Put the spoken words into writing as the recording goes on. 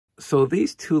So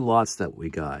these two lots that we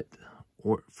got,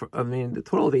 I mean, the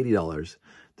total of $80.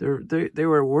 They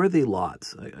were worthy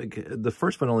lots. The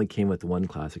first one only came with one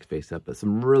classic space set, but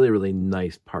some really, really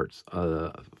nice parts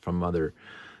from other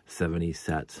 70s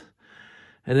sets.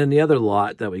 And then the other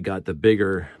lot that we got, the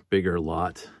bigger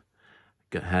lot,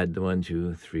 had 1,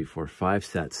 2, 3, 4, 5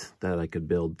 sets that I could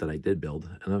build, that I did build.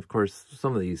 And of course,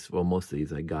 some of these, well, most of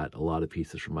these, I got a lot of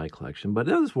pieces from my collection, but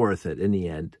it was worth it in the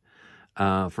end.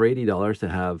 For $80 to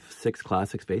have 6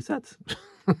 classic space sets.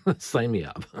 Sign me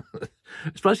up.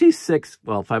 Especially 6,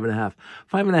 well, 5.5.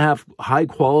 5.5 high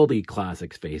quality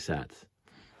classic space sets.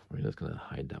 We're just going to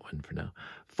hide that one for now.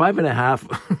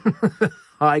 5.5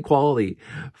 high quality,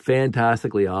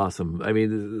 fantastically awesome. I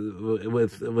mean,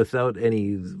 without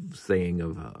any saying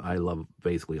of, I love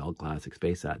basically all classic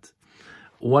space sets.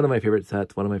 One of my favorite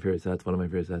sets, one of my favorite sets, one of my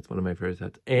favorite sets, one of my favorite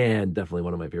sets, and definitely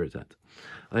one of my favorite sets.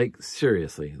 Like,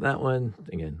 seriously, that one,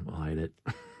 again, we'll hide it.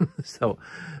 So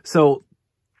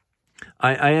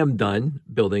I am done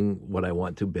building what I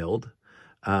want to build,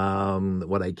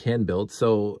 what I can build.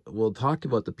 So we'll talk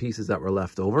about the pieces that were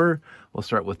left over. We'll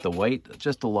start with the white,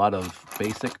 just a lot of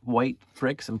basic white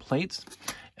bricks and plates.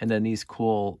 And then these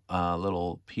cool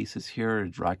little pieces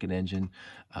here, rocket engine,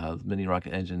 mini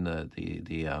rocket engine,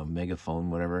 the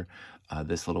megaphone, whatever,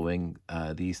 this little wing.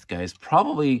 These guys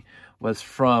probably was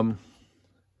from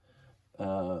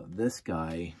this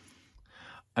guy.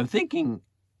 I'm thinking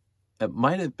it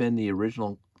might have been the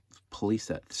original police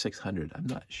set 600. I'm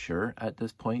not sure at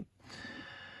this point,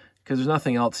 because there's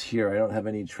nothing else here. I don't have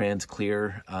any trans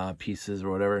clear pieces or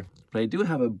whatever, but I do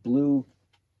have a blue,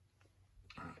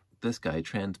 this guy,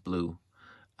 trans blue.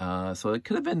 So it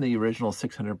could have been the original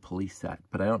 600 police set,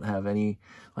 but I don't have any.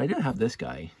 Well, I do have this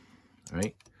guy,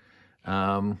 right?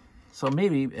 So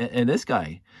maybe, and this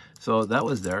guy, so that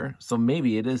was there. So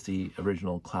maybe it is the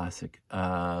original classic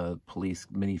police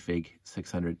minifig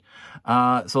 600.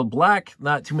 So black,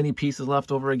 not too many pieces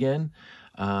left over again.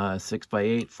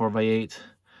 6x8, 4x8,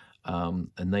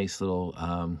 a nice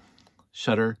little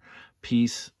shutter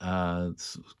piece.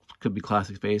 Could be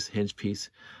classic space, hinge piece,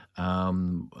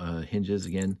 hinges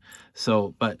again.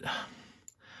 So, but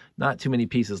not too many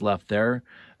pieces left there.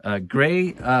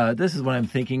 Gray, this is what I'm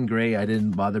thinking. Gray, I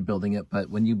didn't bother building it, but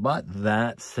when you bought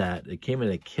that set, it came in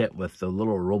a kit with the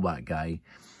little robot guy.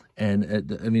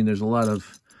 And I mean, there's a lot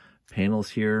of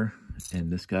panels here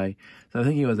and this guy. So I'm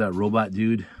thinking it was that robot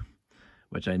dude,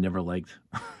 which I never liked.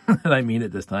 And I mean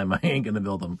it this time. I ain't going to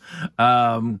build them.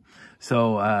 Because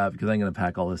I'm going to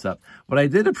pack all this up. What I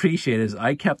did appreciate is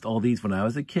I kept all these when I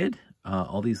was a kid,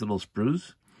 all these little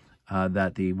sprues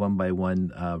that the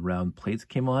 1x1 round plates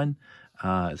came on.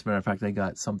 As a matter of fact, I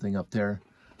got something up there.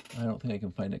 I don't think I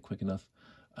can find it quick enough.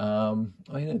 Oh,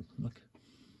 I did.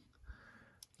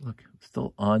 Look,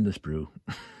 still on the sprue.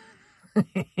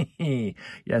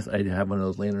 Yes, I have one of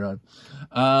those laying around.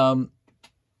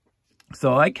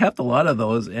 So I kept a lot of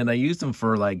those, and I used them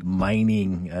for like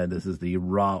mining. This is the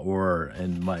raw ore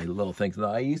and my little things. So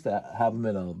I used to have them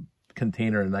in a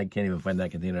container, and I can't even find that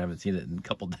container. I haven't seen it in a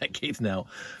couple decades now,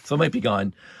 so it might be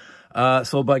gone.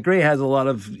 But Gray has a lot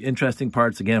of interesting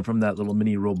parts, again, from that little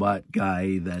mini robot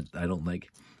guy that I don't like.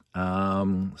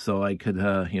 So I could,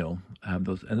 you know, have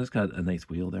those. And it's got a nice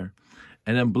wheel there.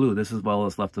 And then blue, this is all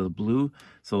that's left of the blue.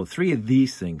 So 3 of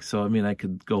these things. So, I mean, I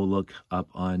could go look up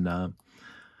on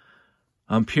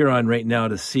Puron right now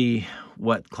to see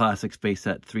what classic space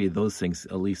set 3 of those things,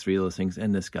 at least 3 of those things,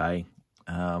 and this guy.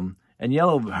 And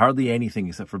yellow, hardly anything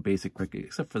except for basic brick,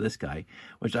 except for this guy,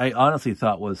 which I honestly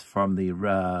thought was from the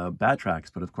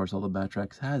Batrax, but of course all the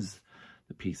Batrax has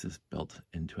the pieces built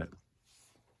into it.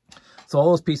 So all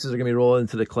those pieces are going to be rolled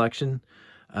into the collection.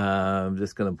 I'm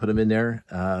just going to put them in there.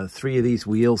 3 of these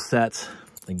wheel sets.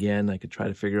 Again, I could try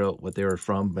to figure out what they were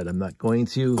from, but I'm not going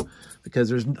to, because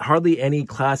there's hardly any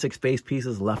classic space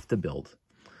pieces left to build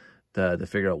to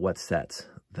figure out what sets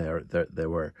there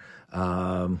were.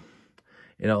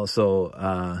 You know,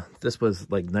 so this was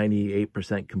like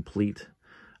 98% complete.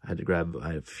 I had to grab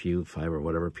a few, 5 or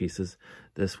whatever pieces.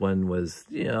 This one was,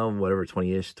 you know, whatever,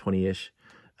 20-ish.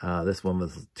 This one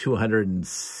was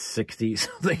 260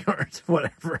 something or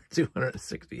whatever,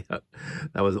 260.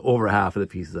 That was over half of the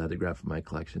pieces I had to grab from my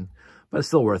collection, but it's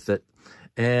still worth it.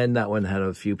 And that one had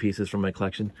a few pieces from my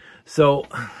collection. So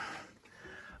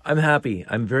I'm happy.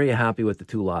 I'm very happy with the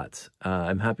 2 lots.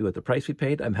 I'm happy with the price we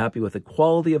paid. I'm happy with the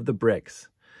quality of the bricks.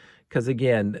 Because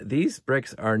again, these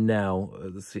bricks are now,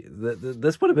 let's see,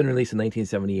 this would have been released in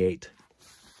 1978,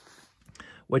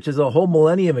 which is a whole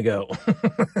millennium ago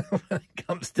when it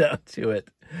comes down to it.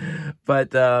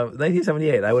 But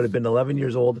 1978, I would have been 11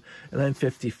 years old, and I'm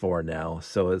 54 now.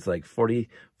 So it's like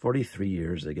 43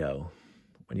 years ago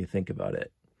when you think about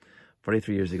it.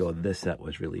 43 years ago, this set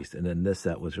was released, and then this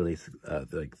set was released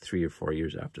like 3 or 4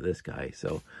 years after this guy.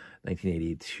 So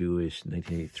 1982-ish,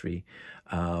 1983.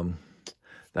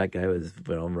 That guy was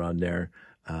around there,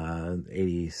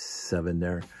 87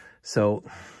 there. So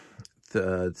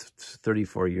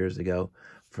 34 years ago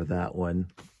for that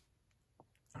one.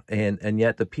 And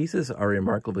yet the pieces are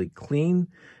remarkably clean,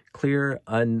 clear,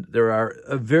 and there are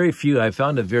very few. I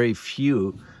found a very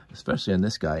few, especially on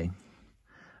this guy.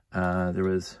 There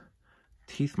was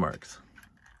teeth marks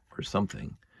or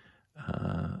something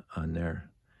on there.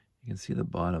 You can see the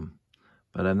bottom,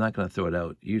 but I'm not going to throw it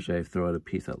out. Usually I throw out a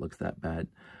piece that looks that bad,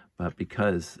 but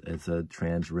because it's a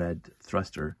trans red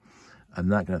thruster, I'm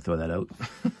not going to throw that out.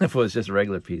 If it was just a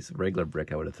regular piece, regular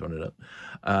brick, I would have thrown it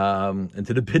out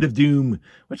into the pit of doom,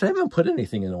 which I haven't put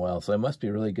anything in a while, so I must be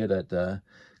really good at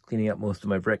cleaning up most of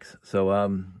my bricks.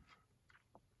 So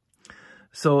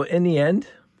so in the end,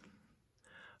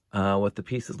 with the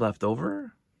pieces left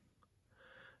over,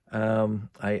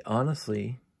 I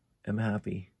honestly am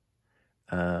happy.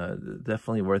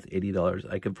 Definitely worth $80.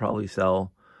 I could probably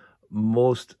sell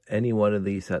most any one of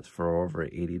these sets for over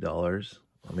 $80.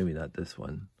 Well, maybe not this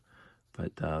one,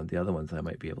 but the other ones I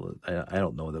might be able to. I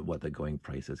don't know what the going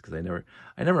price is because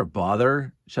I never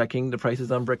bother checking the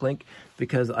prices on Bricklink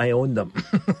because I own them.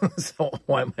 So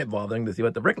why am I bothering to see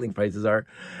what the Bricklink prices are?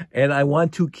 And I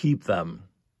want to keep them.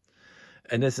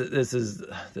 And this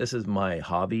is my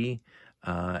hobby,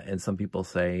 and some people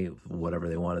say whatever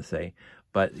they want to say,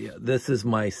 but yeah, this is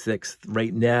my 6th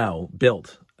right now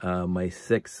built, my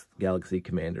 6th Galaxy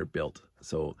Commander built.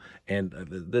 So, and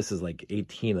this is like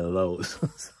 18 of those,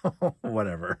 so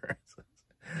whatever.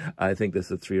 I think this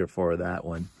is 3 or 4 of that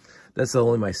one. That's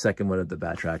only my 2nd one of the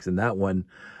Batracs, and that one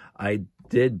I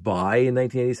did buy in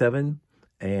 1987.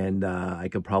 And I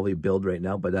could probably build right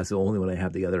now, but that's the only one I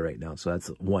have together right now. So that's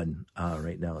one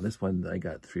right now. And this one, I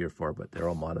got 3 or 4, but they're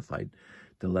all modified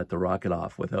to let the rocket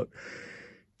off without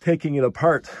taking it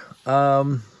apart.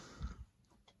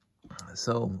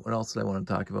 So what else did I want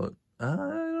to talk about? I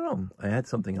don't know. I had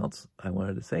something else I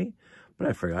wanted to say, but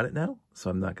I forgot it now.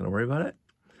 So I'm not going to worry about it.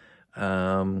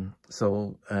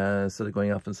 So instead of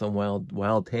going off on some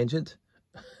wild tangent,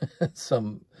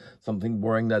 something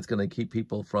boring that's going to keep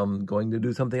people from going to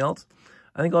do something else,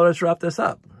 I think I'll just wrap this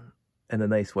up in a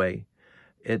nice way.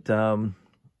 I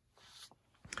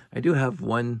do have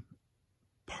one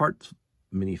part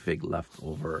minifig left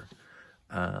over,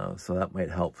 so that might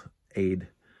help aid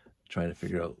trying to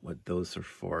figure out what those are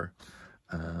for.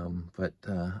 But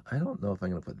I don't know if I'm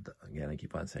going to put, again, I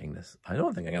keep on saying this, I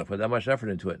don't think I'm going to put that much effort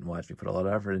into it and watch me put a lot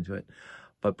of effort into it,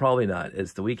 but probably not.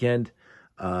 It's the weekend.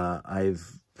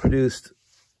 I've produced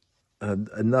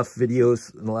enough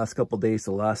videos in the last couple of days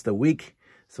to last a week,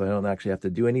 so I don't actually have to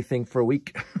do anything for a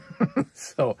week.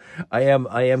 So I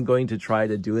am going to try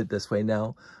to do it this way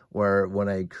now, where when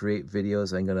I create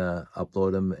videos, I'm gonna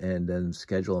upload them and then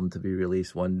schedule them to be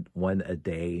released one a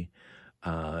day,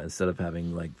 instead of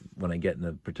having, like, when I get in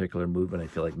a particular mood when I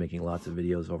feel like making lots of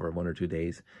videos over 1 or 2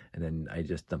 days, and then I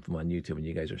just dump them on YouTube and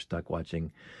you guys are stuck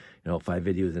watching, 5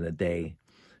 videos in a day.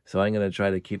 So I'm going to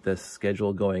try to keep this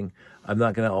schedule going. I'm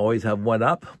not going to always have one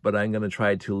up, but I'm going to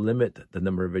try to limit the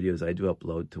number of videos I do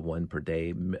upload to 1 per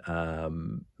day,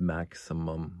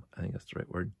 maximum. I think that's the right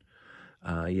word.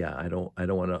 Yeah, I don't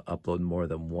want to upload more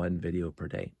than 1 video per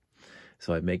day.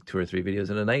 So I make 2 or 3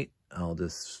 videos in a night. I'll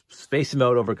just space them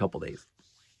out over a couple days.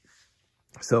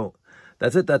 So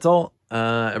that's it. That's all.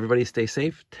 Everybody stay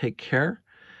safe. Take care.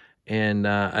 And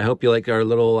I hope you like our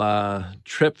little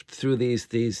trip through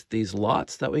these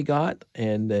lots that we got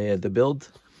and the build.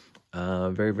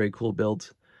 Very, very cool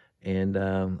build. And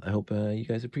I hope you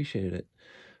guys appreciated it.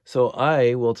 So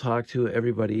I will talk to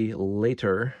everybody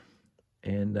later,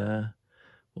 and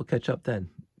we'll catch up then.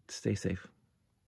 Stay safe.